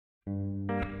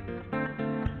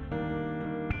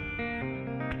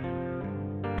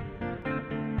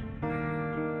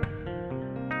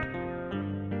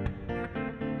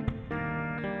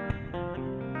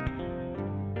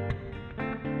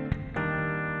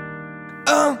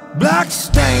A black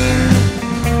stain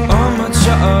on my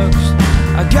chucks.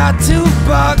 I got $2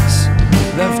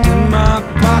 left in my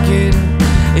pocket.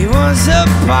 It was a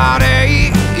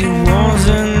party, it was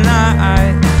a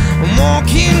night. I'm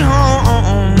walking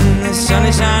home, the sun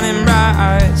is shining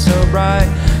bright. So bright,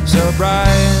 so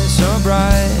bright, so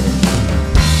bright.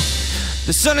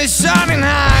 The sun is shining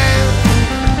high.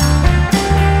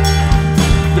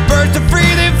 The birds are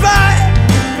free, they fly.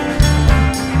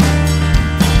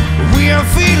 We are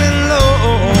feeling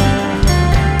low.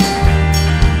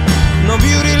 No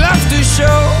beauty left to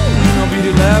show. No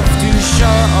beauty left to show.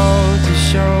 To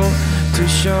show, to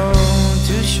show,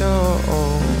 to show.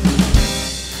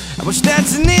 I was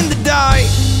dancing in the dark,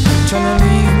 trying to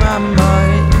leave my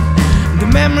mind. The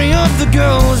memory of the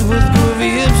girls with groovy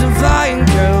hips and flying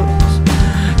curls.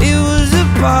 It was a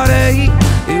party,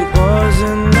 it was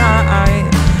a night.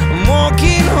 I'm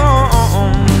walking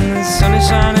home, the sun is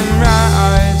shining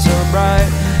bright. So bright,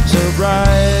 so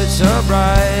bright, so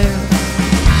bright.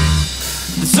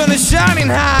 The sun is shining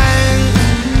high.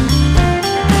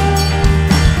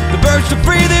 The birds are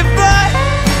free, they fly.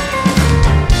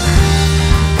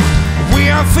 We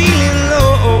are feeling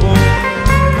low.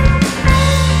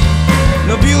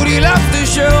 No beauty left to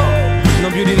show. No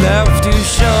beauty left to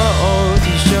show.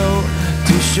 To show,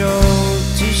 to show,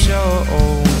 to show.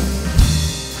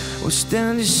 We're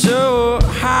standing so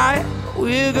high,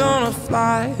 we're gonna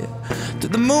fly to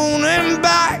the moon and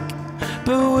back,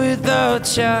 but without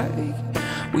check.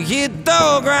 We hit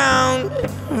the ground,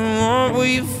 and what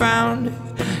we found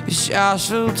is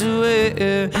asphalt to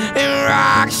air and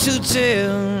rocks to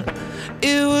tell.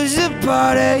 It was a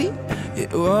party,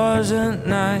 it was a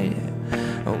night.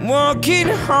 I'm walking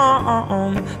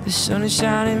home, the sun is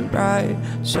shining bright.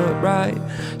 So bright,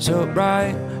 so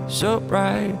bright, so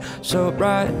bright, so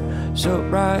bright, so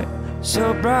bright,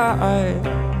 so bright.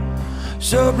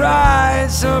 So bright,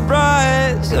 so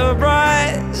bright, so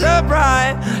bright, so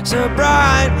bright, so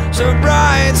bright, so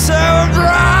bright, so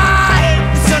bright.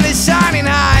 The sun is shining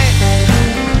high.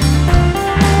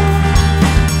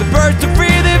 The birds are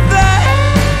free, they fly.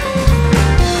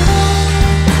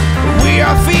 We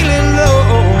are feeling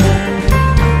low.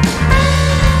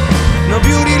 No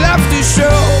beauty left to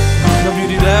show. No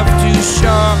beauty left to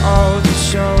show. To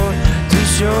show, to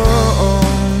show.